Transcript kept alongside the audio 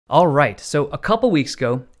All right, so a couple weeks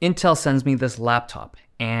ago, Intel sends me this laptop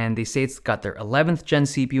and they say it's got their 11th gen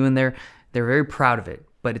CPU in there. They're very proud of it,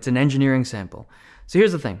 but it's an engineering sample. So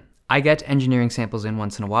here's the thing. I get engineering samples in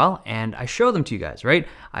once in a while and I show them to you guys, right?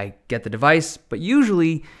 I get the device, but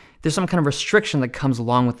usually there's some kind of restriction that comes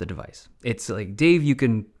along with the device. It's like, Dave, you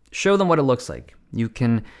can show them what it looks like. You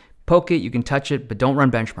can poke it, you can touch it, but don't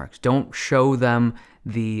run benchmarks. Don't show them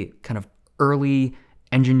the kind of early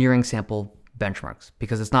engineering sample benchmarks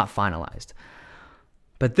because it's not finalized.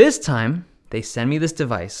 But this time they send me this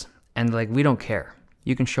device and like, we don't care.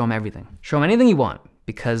 You can show them everything. Show them anything you want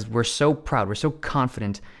because we're so proud. We're so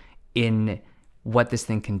confident in what this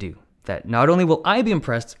thing can do that not only will I be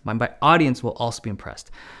impressed, my audience will also be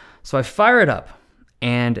impressed. So I fire it up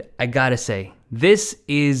and I gotta say, this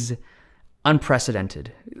is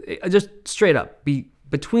unprecedented. Just straight up,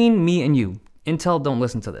 between me and you, Intel, don't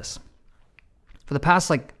listen to this. For the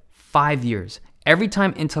past like 5 years, every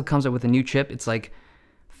time Intel comes up with a new chip, it's like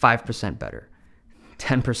 5% better,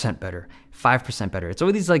 10% better, 5% better. It's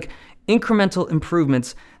always these like incremental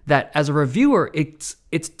improvements that as a reviewer, it's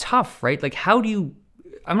tough, right? Like how do you,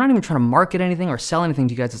 I'm not even trying to market anything or sell anything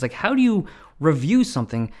to you guys. It's like, how do you review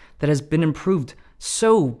something that has been improved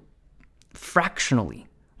so fractionally,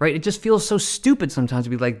 right? It just feels so stupid sometimes to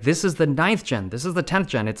be like, this is the 9th gen, this is the 10th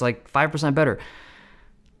gen, it's like 5% better.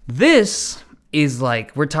 This is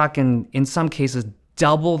like, we're talking in some cases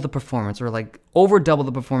double the performance or like over double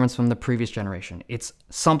the performance from the previous generation. It's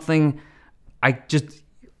something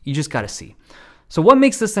you just gotta see. So what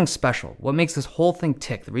makes this thing special? What makes this whole thing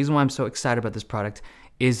tick? The reason why I'm so excited about this product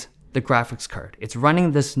is the graphics card. It's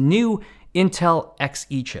running this new Intel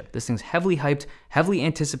Xe chip. This thing's heavily hyped, heavily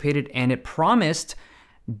anticipated, and it promised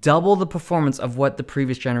double the performance of what the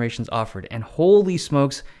previous generations offered. And holy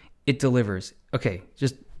smokes, it delivers. Okay,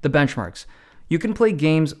 just the benchmarks. You can play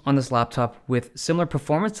games on this laptop with similar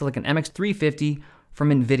performance to like an MX350 from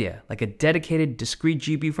NVIDIA, like a dedicated, discrete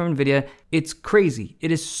GPU from NVIDIA. It's crazy.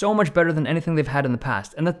 It is so much better than anything they've had in the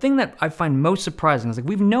past. And the thing that I find most surprising is like,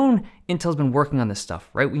 we've known Intel's been working on this stuff,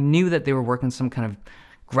 right? We knew that they were working on some kind of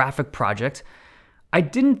graphic project. I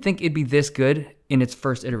didn't think it'd be this good in its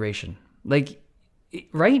first iteration. Like,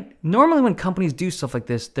 right? Normally when companies do stuff like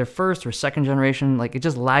this, their first or second generation, like it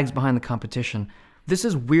just lags behind the competition. This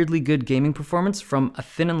is weirdly good gaming performance from a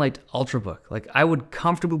thin and light Ultrabook. Like I would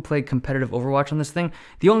comfortably play competitive Overwatch on this thing.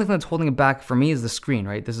 The only thing that's holding it back for me is the screen,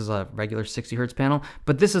 right? This is a regular 60 hertz panel,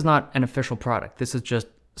 but this is not an official product. This is just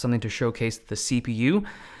something to showcase the CPU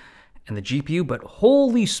and the GPU, but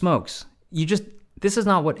holy smokes, this is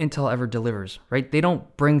not what Intel ever delivers, right? They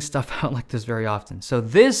don't bring stuff out like this very often. So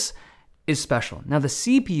this is special. Now the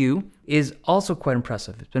CPU is also quite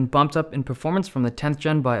impressive. It's been bumped up in performance from the 10th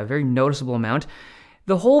gen by a very noticeable amount.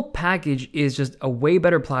 The whole package is just a way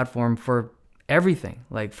better platform for everything,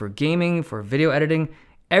 like for gaming, for video editing.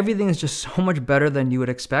 Everything is just so much better than you would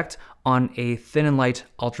expect on a thin and light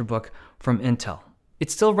Ultrabook from Intel.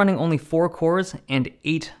 It's still running only 4 cores and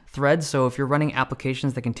 8 threads, so if you're running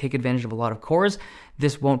applications that can take advantage of a lot of cores,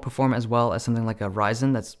 this won't perform as well as something like a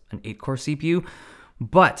Ryzen that's an 8-core CPU.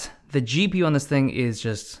 But the GPU on this thing is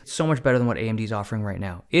just so much better than what AMD is offering right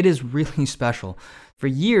now. It is really special. For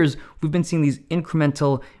years, we've been seeing these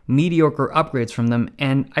incremental, mediocre upgrades from them,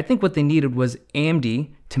 and I think what they needed was AMD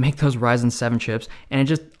to make those Ryzen 7 chips, and it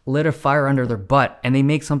just lit a fire under their butt, and they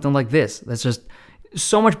make something like this that's just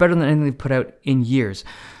so much better than anything they've put out in years.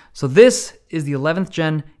 So this is the 11th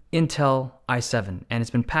gen Intel i7, and it's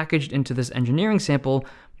been packaged into this engineering sample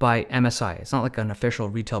by MSI. It's not like an official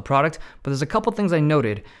retail product, but there's a couple things I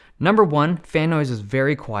noted. Number one, fan noise is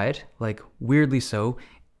very quiet, like weirdly so.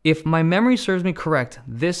 If my memory serves me correct,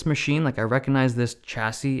 this machine, like I recognize this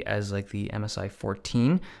chassis as like the MSI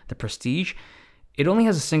 14, the Prestige, it only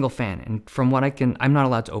has a single fan. And from what I'm not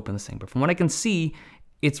allowed to open this thing, but from what I can see,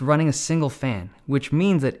 it's running a single fan, which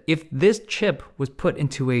means that if this chip was put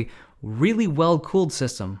into a really well-cooled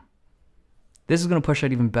system, this is gonna push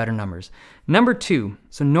out even better numbers. Number two,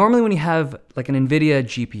 so normally when you have like an NVIDIA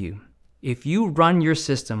GPU, if you run your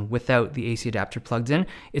system without the AC adapter plugged in,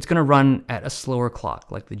 it's gonna run at a slower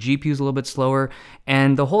clock. Like the GPU is a little bit slower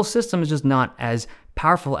and the whole system is just not as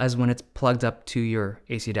powerful as when it's plugged up to your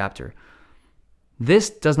AC adapter.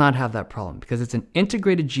 This does not have that problem because it's an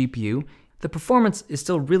integrated GPU. The performance is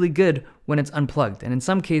still really good when it's unplugged, and in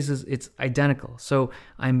some cases it's identical. So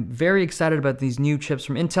I'm very excited about these new chips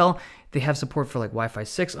from Intel. They have support for like Wi-Fi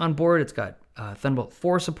 6 on board. It's got Thunderbolt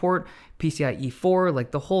 4 support, PCIe 4, like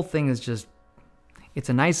the whole thing is just, it's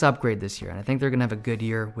a nice upgrade this year, and I think they're gonna have a good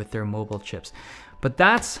year with their mobile chips. But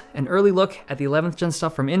that's an early look at the 11th gen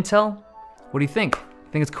stuff from Intel. What do you think?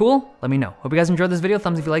 Think it's cool? Let me know. Hope you guys enjoyed this video.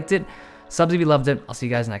 Thumbs if you liked it. Subs if you loved it. I'll see you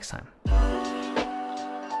guys next time.